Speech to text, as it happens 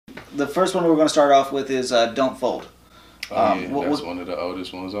the first one we're going to start off with is "Don't Fold." Oh yeah, that's one of the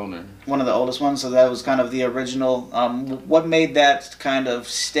oldest ones on there. One of the oldest ones. So that was kind of the original. What made that kind of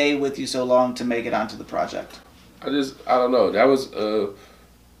stay with you so long to make it onto the project? I don't know. That was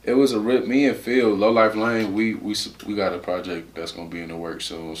it was a rip. Me and Phil, Low Life Lane, we got a project that's gonna be in the works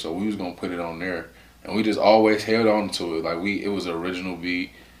soon. So we was gonna put it on there, and we just always held on to it. Like it was an original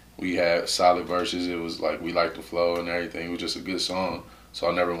beat. We had solid verses. It was like we liked the flow and everything. It was just a good song. So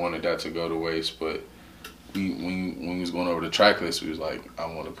I never wanted that to go to waste. But when we was going over the track list, we was like, I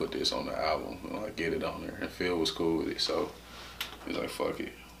want to put this on the album and like get it on there. And Phil was cool with it, so he was like, fuck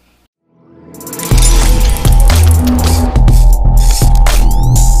it.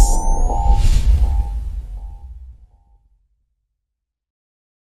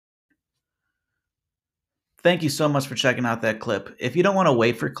 Thank you so much for checking out that clip. If you don't want to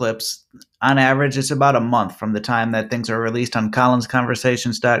wait for clips, on average, it's about a month from the time that things are released on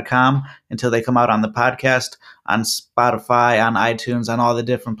collinsconversations.com until they come out on the podcast, on Spotify, on iTunes, on all the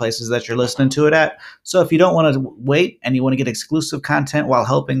different places that you're listening to it at. So if you don't want to wait and you want to get exclusive content while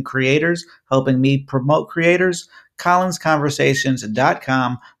helping creators, helping me promote creators,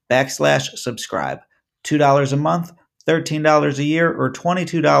 collinsconversations.com/subscribe. $2 a month, $13 a year, or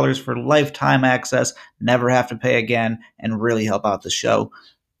 $22 for lifetime access. Never have to pay again and really help out the show.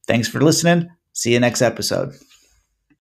 Thanks for listening. See you next episode.